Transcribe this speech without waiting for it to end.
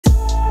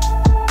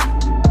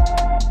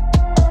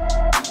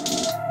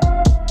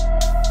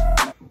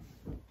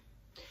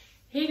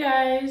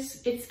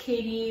guys, it's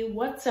Katie.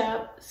 What's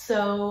up?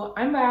 So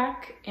I'm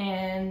back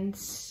and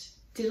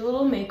did a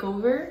little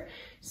makeover.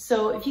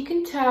 So if you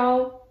can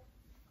tell,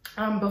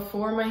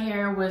 before my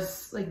hair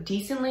was like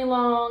decently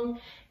long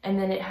and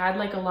then it had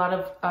like a lot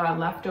of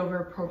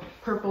leftover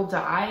purple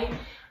dye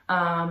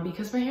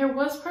because my hair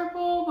was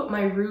purple, but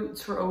my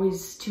roots were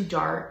always too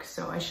dark.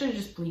 So I should have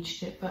just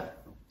bleached it,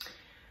 but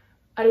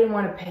I didn't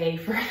want to pay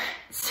for it.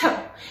 So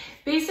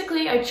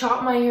basically I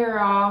chopped my hair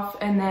off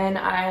and then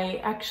I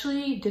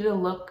actually did a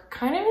look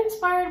kind of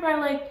inspired by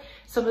like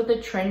some of the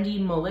trendy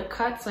mullet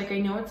cuts. Like I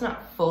know it's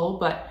not full,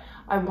 but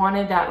I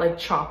wanted that like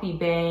choppy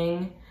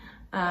bang.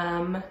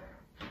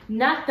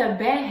 Not the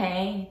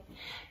bang,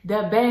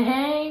 the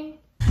bang.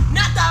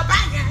 Not the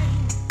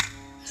bang,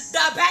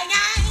 the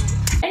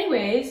bang.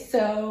 Anyways,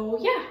 so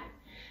yeah.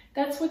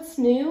 That's what's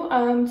new.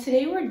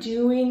 Today we're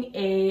doing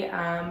a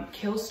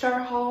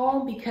Killstar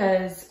haul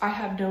because I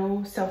have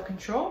no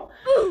self-control.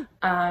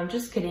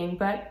 Just kidding,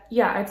 but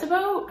yeah, it's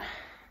about,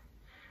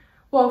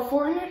 well,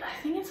 400,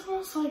 I think it's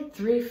almost like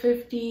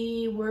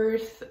 350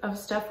 worth of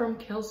stuff from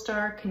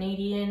Killstar,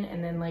 Canadian,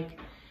 and then like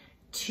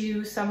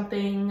 2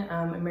 something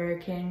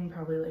American,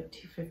 probably like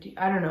 250,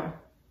 I don't know.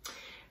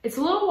 It's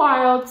a little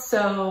wild,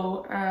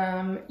 so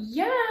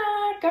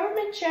yeah,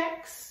 government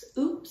checks,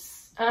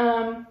 oops.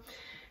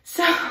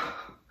 So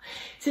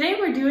today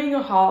we're doing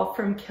a haul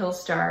from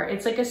Killstar.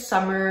 It's like a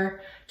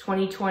summer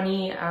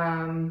 2020.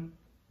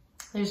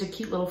 There's a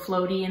cute little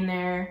floaty in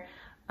there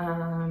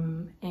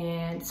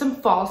and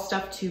some fall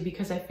stuff too,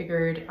 because I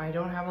figured I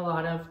don't have a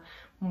lot of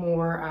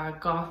more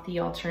gothy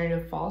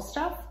alternative fall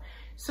stuff.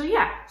 So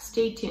yeah,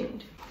 stay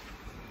tuned.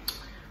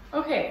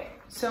 Okay,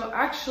 so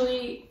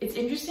actually it's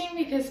interesting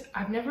because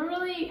I've never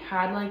really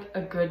had like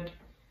a good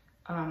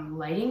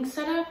lighting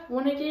setup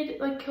when I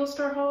did like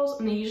Killstar hauls,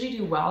 and they usually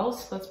do well,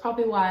 so that's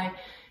probably why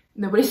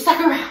nobody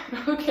stuck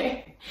around.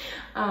 Okay,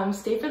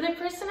 stay for the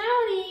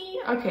personality.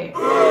 Okay,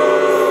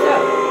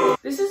 so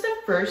this is the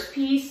first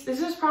piece. This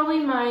is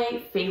probably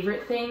my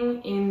favorite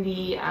thing in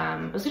the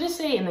I was gonna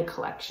say in the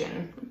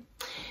collection,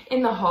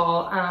 in the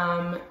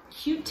haul.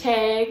 Cute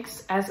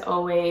tags as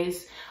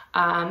always.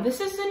 This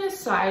is in a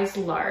size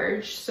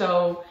large,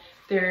 so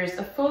there's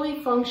a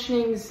fully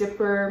functioning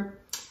zipper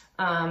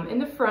in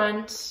the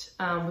front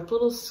with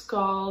little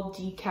skull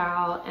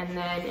decal, and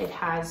then it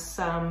has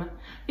some,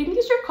 I think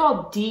these are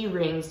called D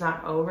rings,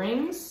 not O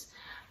rings,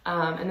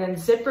 and then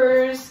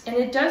zippers, and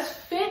it does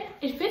fit,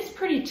 it fits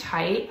pretty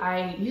tight.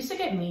 I used to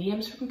get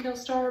mediums from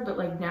Killstar, but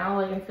like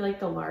now like I feel like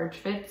the large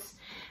fits,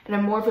 and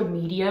I'm more of a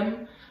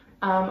medium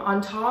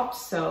on top.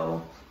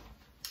 So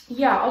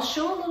yeah, I'll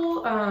show a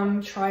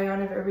little try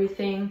on of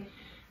everything.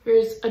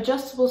 There's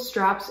adjustable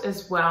straps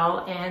as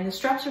well, and the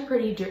straps are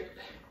pretty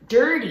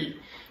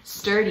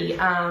sturdy,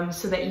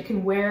 so that you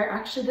can wear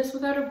actually this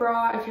without a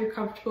bra if you're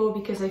comfortable,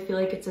 because I feel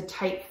like it's a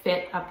tight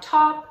fit up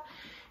top,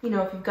 you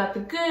know, if you've got the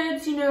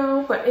goods, you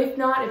know, but if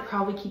not, it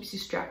probably keeps you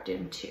strapped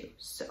in too.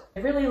 So I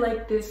really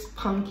like this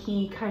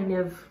punky kind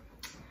of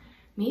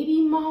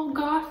maybe mall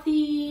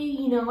gothy,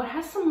 you know, it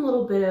has some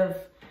little bit of,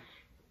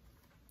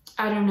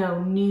 I don't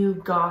know, new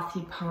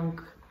gothy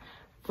punk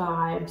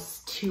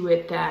vibes to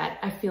it that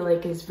I feel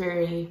like is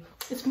very,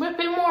 it's a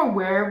bit more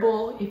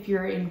wearable if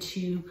you're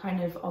into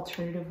kind of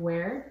alternative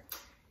wear,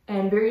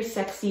 and very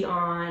sexy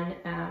on.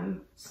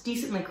 It's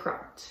decently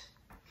cropped.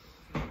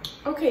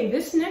 Okay,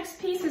 this next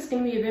piece is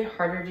going to be a bit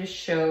harder to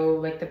show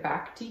like the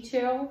back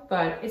detail,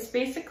 but it's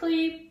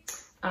basically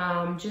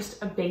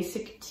just a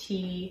basic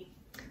a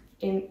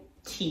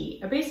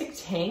basic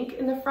tank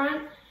in the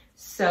front.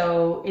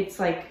 So it's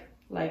like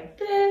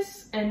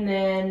this, and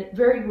then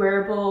very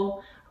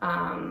wearable.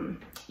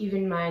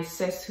 Even my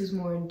sis, who's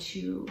more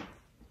into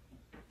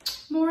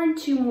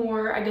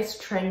I guess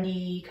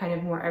trendy, kind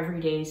of more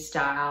everyday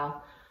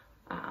style,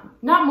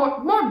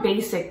 not more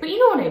basic, but you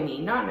know what I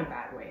mean, not in a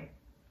bad way.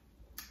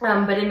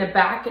 But in the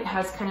back it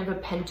has kind of a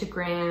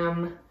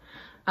pentagram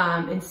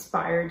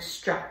inspired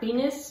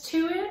strappiness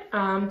to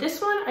it. This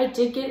one I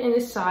did get in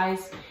a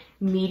size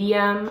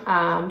medium,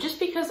 just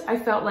because I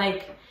felt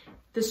like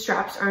the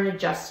straps aren't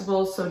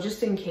adjustable, so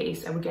just in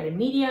case I would get a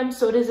medium.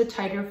 So it is a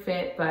tighter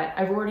fit, but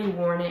I've already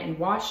worn it and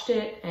washed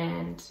it,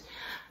 and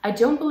I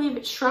don't believe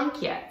it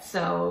shrunk yet,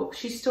 so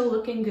she's still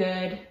looking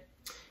good.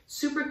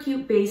 Super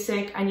cute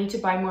basic. I need to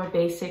buy more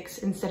basics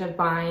instead of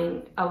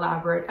buying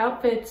elaborate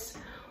outfits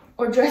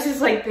or dresses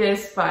like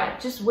this, but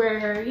just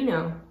wear, you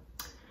know,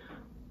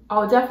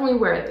 I'll definitely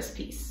wear this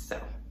piece.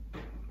 So,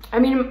 I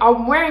mean,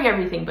 I'm wearing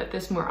everything, but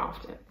this more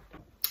often.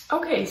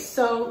 Okay,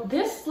 so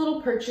this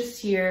little purchase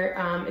here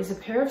is a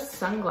pair of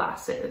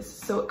sunglasses.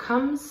 So it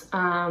comes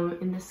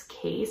in this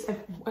case.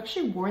 I've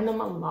actually worn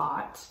them a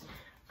lot.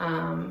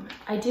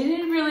 I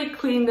didn't really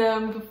clean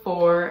them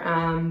before,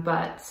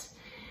 but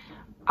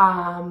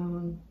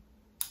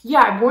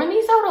yeah, I've worn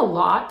these out a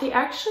lot. They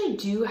actually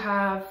do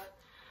have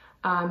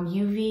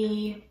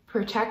UV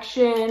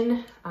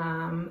protection,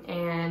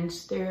 and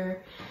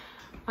they're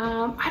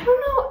I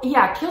don't know.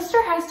 Yeah,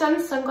 Killstar has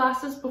done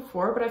sunglasses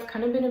before, but I've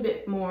kind of been a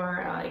bit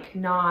more like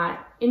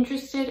not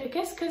interested, I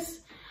guess, because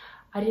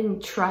I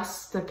didn't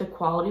trust that the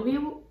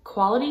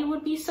quality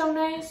would be so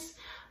nice.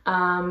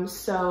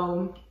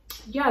 So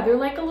yeah, they're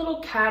like a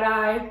little cat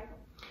eye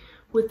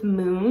with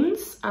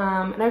moons.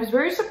 And I was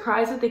very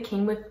surprised that they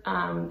came with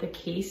the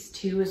case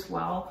too as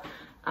well,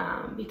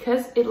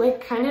 because it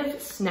like kind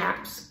of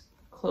snaps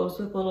closed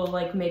with a little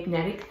like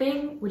magnetic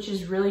thing, which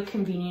is really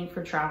convenient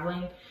for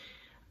traveling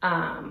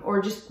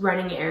or just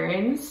running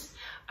errands.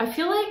 I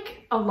feel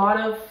like a lot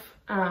of,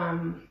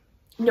 I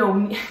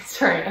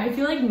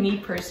feel like me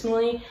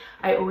personally,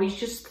 I always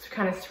just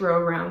kind of throw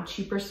around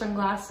cheaper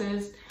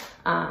sunglasses.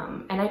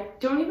 And I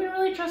don't even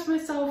really trust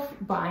myself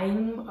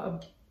buying a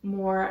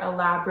more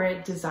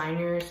elaborate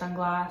designer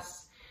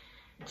sunglass,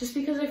 just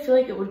because I feel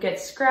like it would get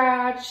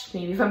scratched.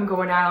 Maybe if I'm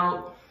going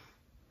out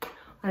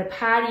on a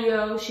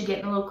patio, she's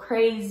getting a little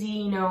crazy,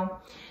 you know.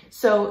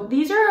 So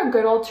these are a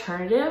good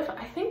alternative.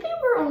 I think they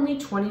were only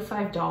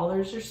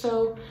 $25 or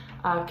so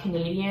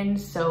Canadian,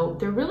 so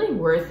they're really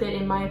worth it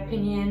in my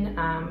opinion.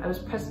 I was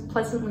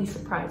pleasantly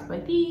surprised by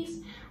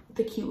these with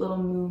the cute little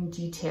moon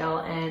detail,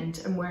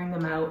 and I'm wearing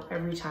them out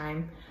every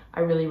time I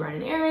really run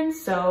an errand,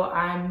 so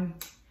I'm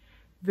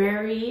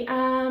very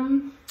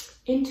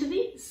into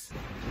these.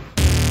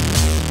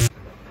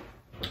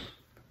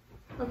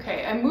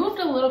 Okay, I moved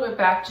a little bit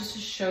back just to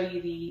show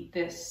you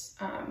this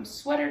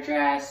sweater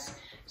dress.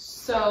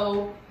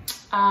 So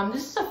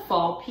this is a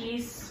fall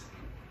piece.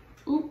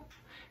 Ooh.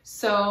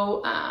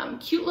 So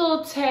cute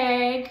little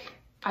tag.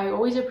 I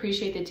always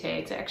appreciate the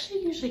tags. I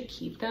actually usually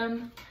keep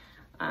them.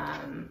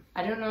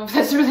 I don't know if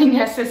that's really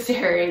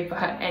necessary,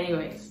 but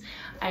anyways,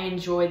 I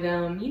enjoy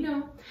them, you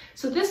know.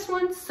 So this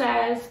one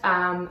says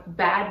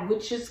Bad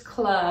Witches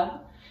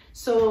Club.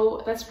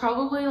 So that's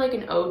probably like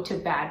an ode to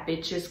Bad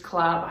Bitches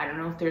Club. I don't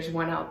know if there's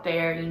one out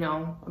there, you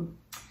know.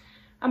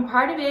 I'm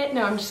part of it.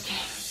 No, I'm just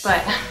kidding.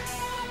 But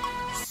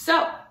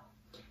so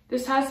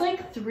this has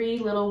like 3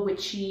 little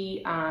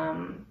witchy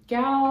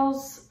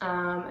gals,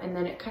 and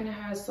then it kind of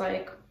has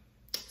like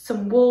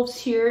some wolves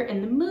here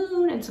and the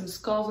moon and some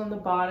skulls on the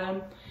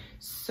bottom.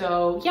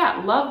 So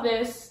yeah, love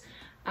this.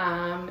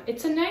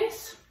 It's a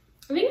nice,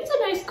 I think it's a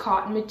nice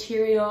cotton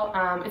material.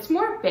 It's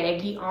more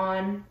baggy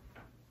on.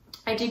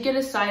 I did get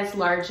a size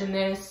large in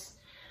this,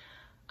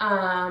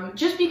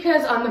 just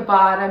because on the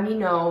bottom, you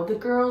know, the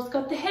girl's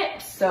got the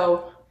hips,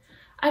 so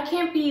I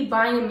can't be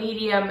buying a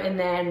medium and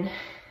then,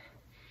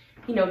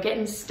 you know,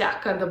 getting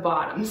stuck on the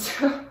bottom.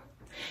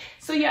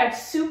 So yeah,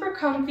 it's super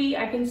comfy.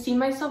 I can see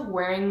myself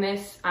wearing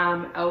this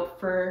out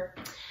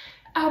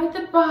at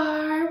the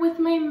bar with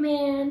my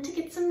man to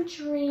get some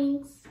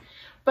drinks,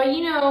 but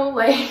you know,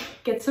 like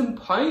get some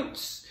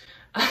pints.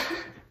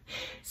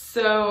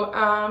 So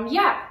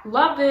yeah,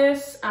 love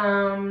this.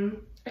 I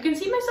can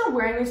see myself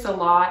wearing this a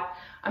lot.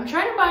 I'm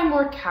trying to buy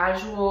more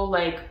casual,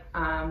 like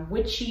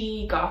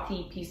witchy,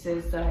 gothy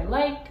pieces that I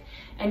like.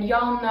 And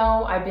y'all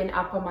know I've been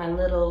up on my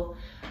little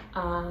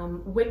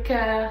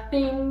Wicca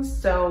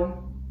things.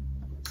 So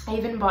I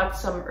even bought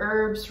some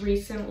herbs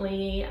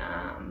recently.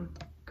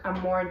 I'm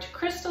more into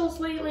crystals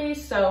lately.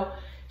 So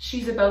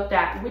she's about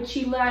that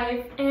witchy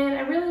life. And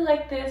I really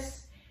like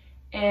this.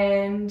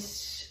 And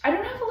I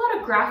don't have a lot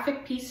of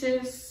graphic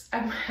pieces. I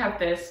have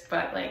this,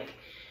 but like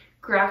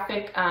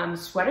graphic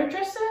sweater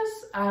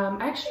dresses. I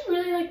actually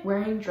really like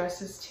wearing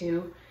dresses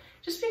too,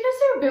 just because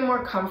they're a bit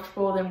more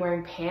comfortable than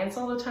wearing pants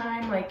all the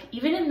time. Like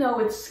even though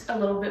it's a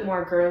little bit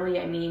more girly,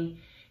 I mean,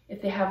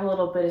 if they have a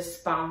little bit of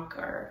spunk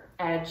or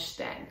edge,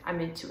 then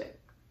I'm into it.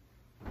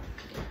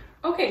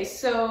 Okay,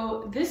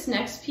 so this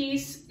next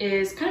piece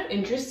is kind of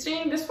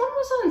interesting. This one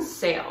was on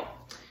sale.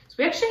 So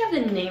we actually have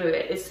the name of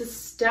it. It's the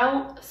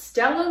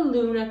Stella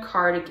Luna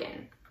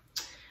cardigan.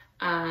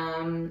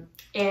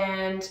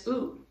 And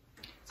ooh,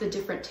 it's a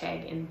different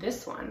tag in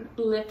this one.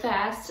 Live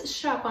fast,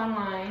 shop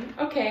online.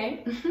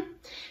 Okay.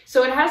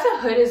 So it has a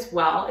hood as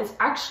well. It's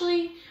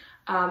actually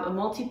a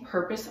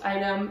multi-purpose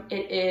item.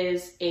 It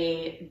is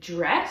a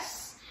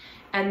dress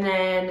and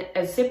then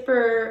a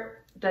zipper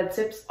that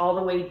zips all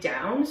the way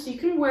down. So you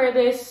can wear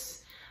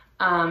this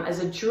as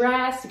a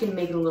dress. You can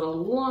make it a little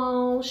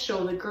low,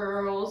 show the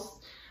girls.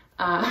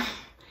 And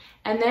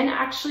then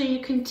actually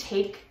you can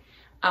take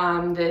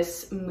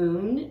this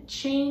moon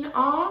chain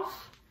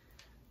off.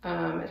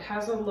 It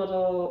has a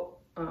little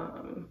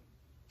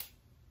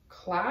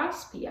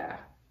clasp, yeah,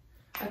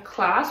 a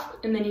clasp,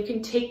 and then you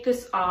can take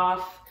this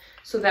off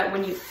so that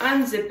when you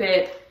unzip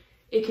it,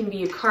 it can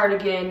be a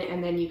cardigan,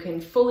 and then you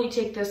can fully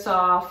take this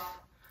off,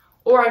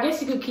 or I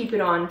guess you could keep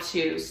it on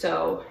too.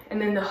 So,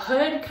 and then the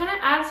hood kind of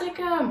adds like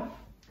a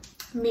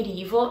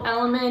medieval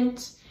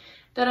element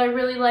that I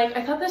really like.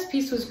 I thought this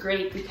piece was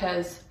great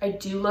because I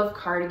do love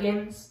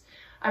cardigans.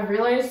 I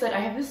realized that I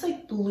have this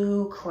like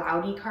blue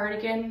cloudy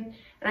cardigan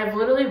and I've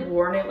literally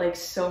worn it like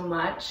so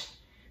much.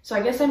 So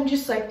I guess I'm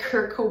just like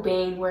Kurt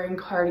Cobain wearing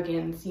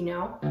cardigans, you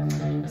know?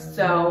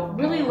 So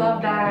really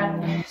love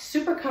that.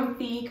 Super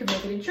comfy, could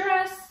make it a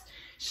dress.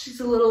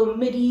 She's a little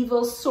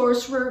medieval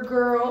sorcerer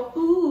girl.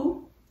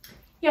 Ooh.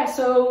 Yeah,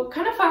 so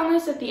kind of found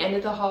this at the end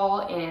of the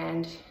haul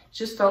and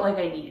just felt like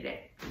I needed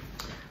it.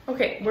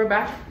 Okay, we're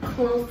back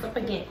closed up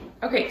again.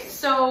 Okay,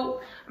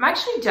 so I'm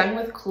actually done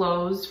with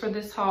clothes for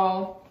this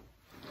haul,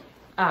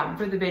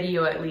 for the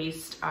video at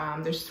least.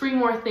 There's 3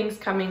 more things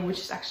coming, which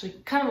is actually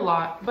kind of a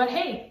lot, but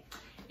hey,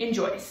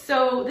 enjoy.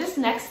 So this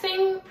next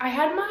thing, I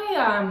had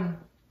my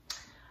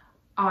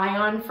eye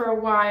on for a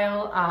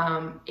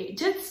while.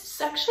 This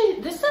is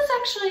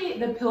actually,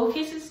 the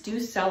pillowcases do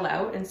sell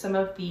out, and some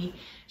of the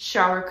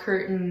shower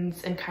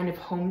curtains and kind of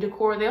home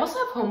decor. They also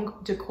have home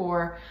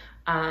decor,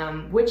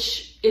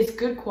 which is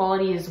good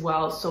quality as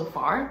well so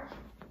far.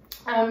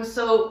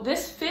 So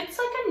this fits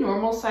like a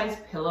normal size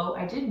pillow.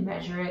 I did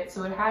measure it.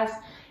 So it has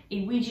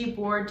a Ouija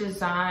board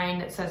design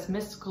that says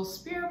mystical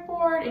spirit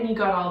board, and you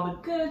got all the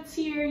goods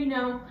here, you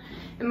know.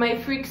 It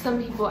might freak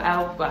some people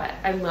out, but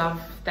I love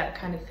that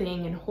kind of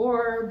thing in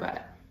horror.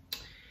 But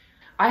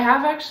I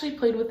have actually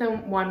played with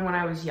one when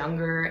I was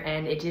younger,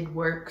 and it did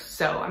work.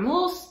 So I'm a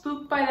little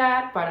spooked by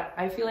that, but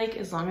I feel like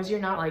as long as you're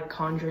not like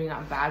conjuring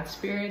on bad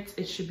spirits,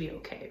 it should be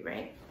okay,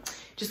 right?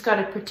 Just got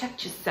to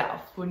protect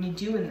yourself when you're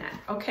doing that.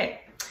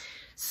 Okay,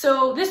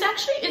 so this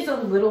actually is a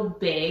little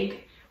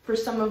big for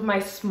some of my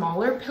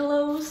smaller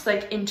pillows,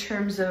 like in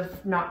terms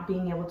of not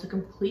being able to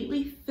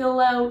completely fill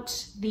out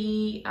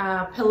the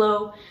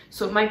pillow.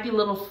 So it might be a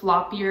little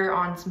floppier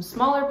on some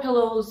smaller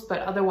pillows, but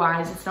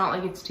otherwise it's not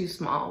like it's too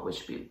small,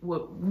 which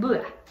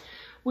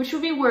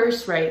would be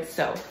worse, right?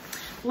 So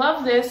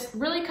love this,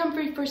 really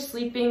comfy for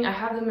sleeping. I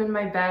have them in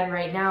my bed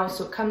right now.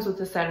 So it comes with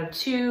a set of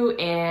 2,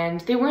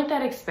 and they weren't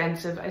that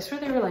expensive. I swear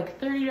they were like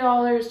 $30,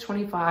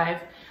 $25,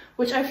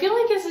 which I feel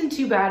like isn't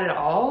too bad at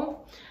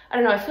all. I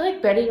don't know, I feel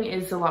like bedding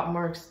is a lot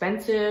more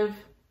expensive.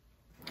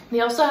 They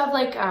also have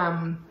like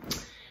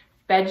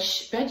bed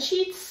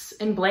sheets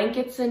and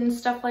blankets and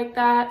stuff like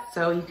that.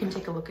 So you can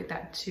take a look at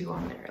that too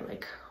on there,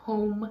 like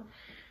home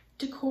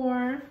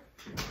decor.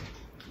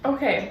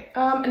 Okay,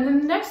 and then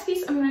the next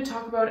piece I'm gonna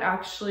talk about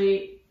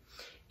actually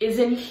is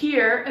in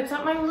here. It's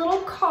at my little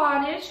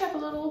cottage. I have a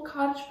little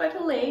cottage by the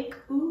lake.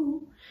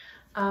 Ooh.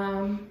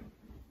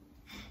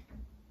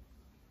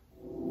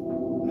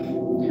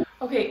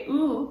 Okay,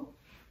 ooh.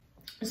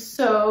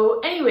 So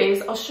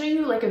anyways, I'll show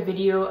you like a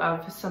video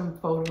of some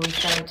photos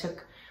that I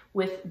took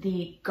with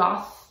the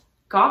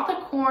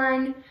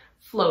Gothicorn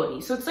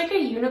floaty. So it's like a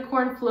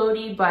unicorn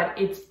floaty, but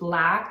it's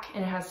black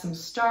and it has some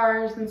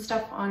stars and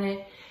stuff on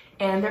it.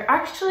 And they're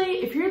actually,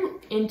 if you're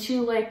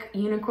into like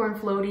unicorn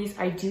floaties,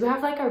 I do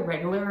have like a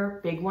regular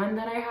big one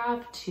that I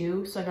have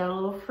too. So I got a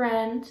little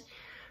friend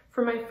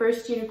for my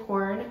first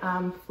unicorn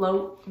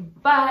float,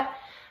 but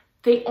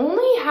they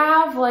only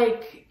have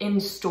like in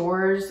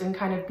stores and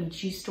kind of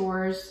beachy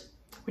stores,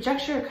 which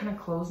actually are kind of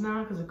closed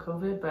now because of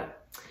COVID,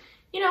 but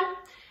you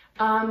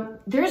know,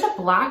 there's a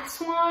black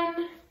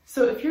swan.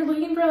 So if you're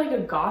looking for like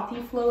a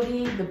gothy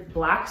floaty, the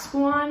black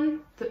swan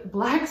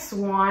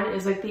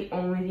is like the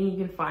only thing you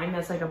can find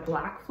that's like a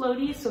black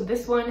floaty. So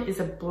this one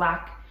is a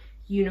black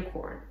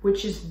unicorn,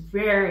 which is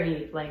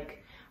very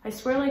like, I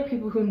swear like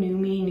people who knew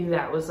me knew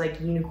that was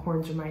like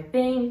unicorns are my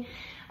thing.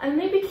 And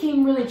they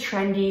became really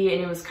trendy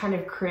and it was kind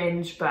of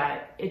cringe,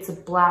 but it's a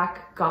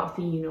black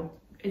gothy, you know,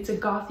 it's a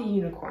gothy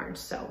unicorn.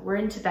 So we're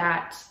into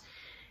that.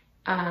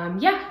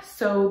 Yeah,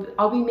 so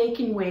I'll be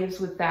making waves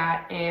with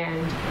that.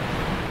 And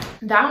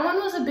that one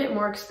was a bit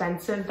more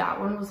expensive. That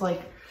one was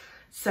like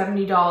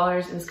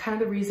 $70. And it's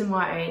kind of the reason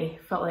why I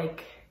felt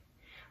like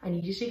I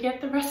needed to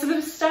get the rest of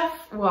the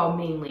stuff. Well,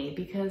 mainly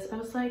because I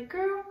was like,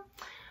 girl,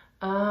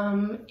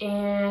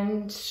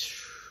 and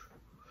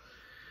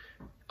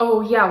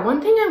oh yeah,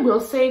 one thing I will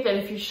say that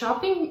if you're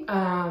shopping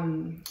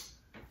on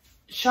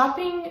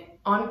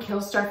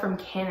Killstar from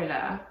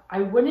Canada,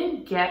 I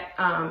wouldn't get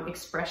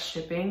express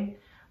shipping.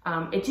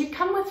 It did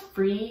come with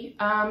free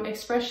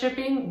express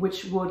shipping,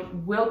 which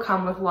will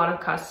come with a lot of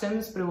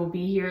customs, but it will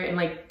be here in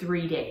like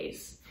 3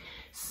 days.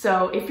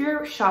 So if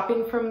you're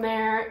shopping from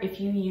there, if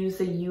you use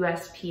the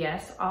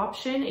USPS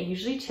option, it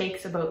usually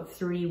takes about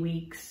 3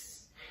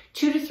 weeks,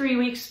 2 to 3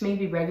 weeks,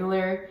 maybe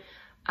regular,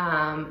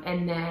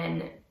 and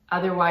then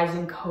otherwise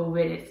in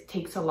COVID, it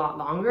takes a lot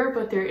longer,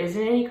 but there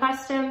isn't any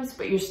customs,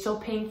 but you're still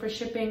paying for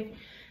shipping.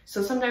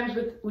 So sometimes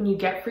when you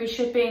get free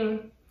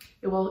shipping,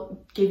 it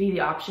will give you the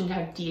option to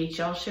have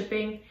DHL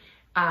shipping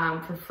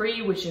for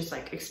free, which is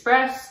like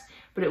express,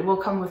 but it will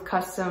come with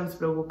customs,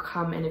 but it will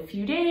come in a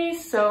few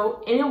days.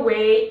 So in a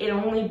way,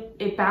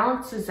 it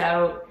balances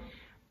out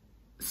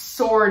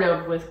sort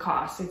of with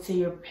cost. I'd say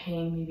you're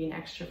paying maybe an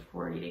extra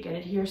 $40 to get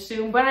it here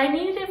soon, but I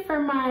needed it for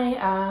my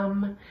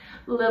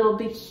little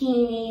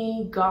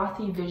bikini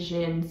gothy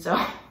vision, so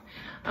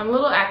I'm a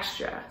little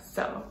extra.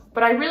 So,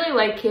 but I really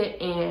like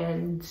it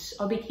and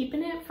I'll be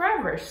keeping it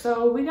forever.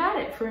 So we got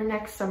it for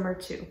next summer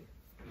too.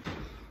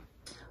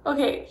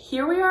 Okay,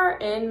 here we are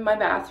in my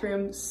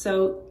bathroom.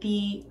 So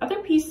the other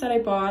piece that I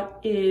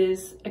bought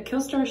is a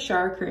Killstar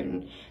shower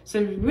curtain. So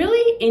I'm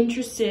really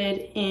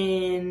interested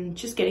in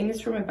just getting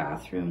this for my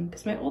bathroom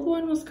because my old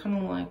one was kind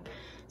of like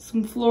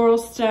some floral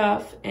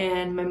stuff,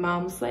 and my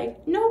mom's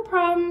like, no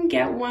problem,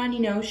 get one. You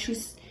know,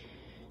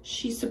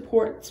 she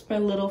supports my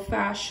little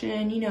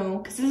fashion, you know,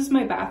 because this is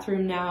my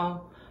bathroom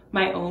now.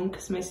 my own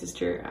because my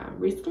sister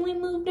recently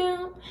moved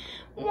out.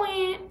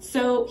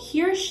 So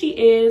here she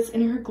is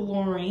in her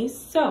glory.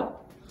 So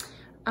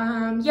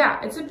yeah,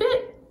 it's a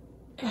bit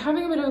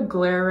having a bit of a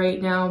glare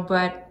right now,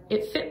 but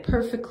it fit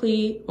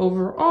perfectly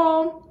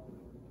overall.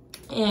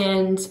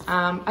 And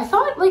I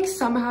thought like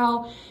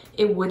somehow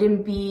it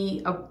wouldn't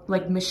be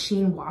like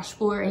machine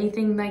washable or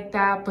anything like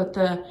that, but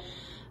the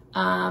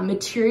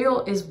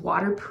material is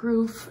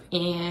waterproof,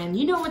 and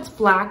you know it's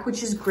black,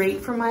 which is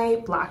great for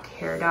my black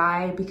hair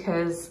dye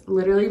because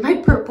literally my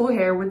purple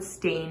hair would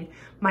stain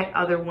my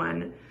other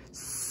one.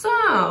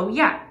 So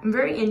yeah, I'm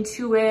very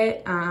into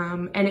it,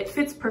 and it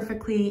fits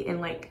perfectly in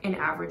like an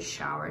average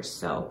shower.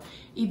 So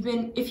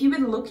even if you've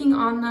been looking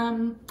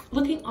on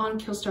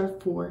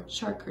Killstar for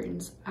shower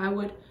curtains, I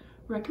would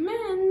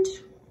recommend.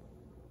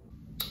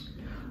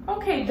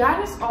 Okay,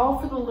 that is all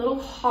for the little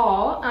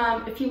haul.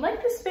 If you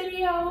like this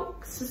video,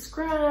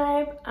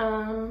 subscribe.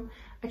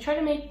 I try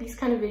to make these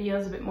kind of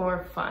videos a bit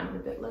more fun, a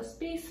bit less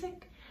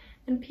basic.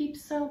 And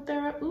peeps out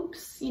there,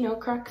 oops, you know,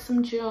 crack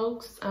some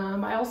jokes.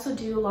 I also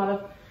do a lot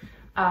of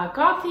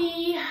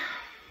gothy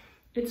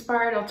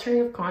inspired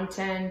alternative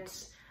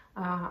content.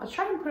 I'll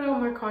try to put out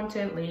more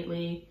content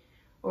lately,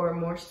 or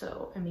more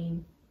so, I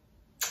mean.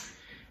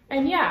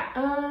 And yeah,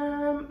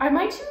 I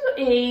might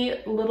do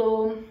a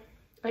little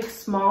like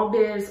small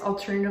biz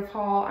alternative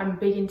haul. I'm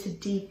big into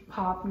Deep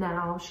Pop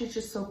now. She's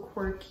just so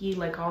quirky,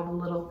 like all the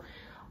little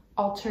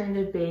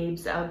alternative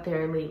babes out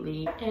there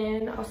lately.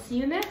 And I'll see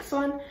you next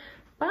one.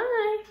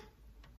 Bye.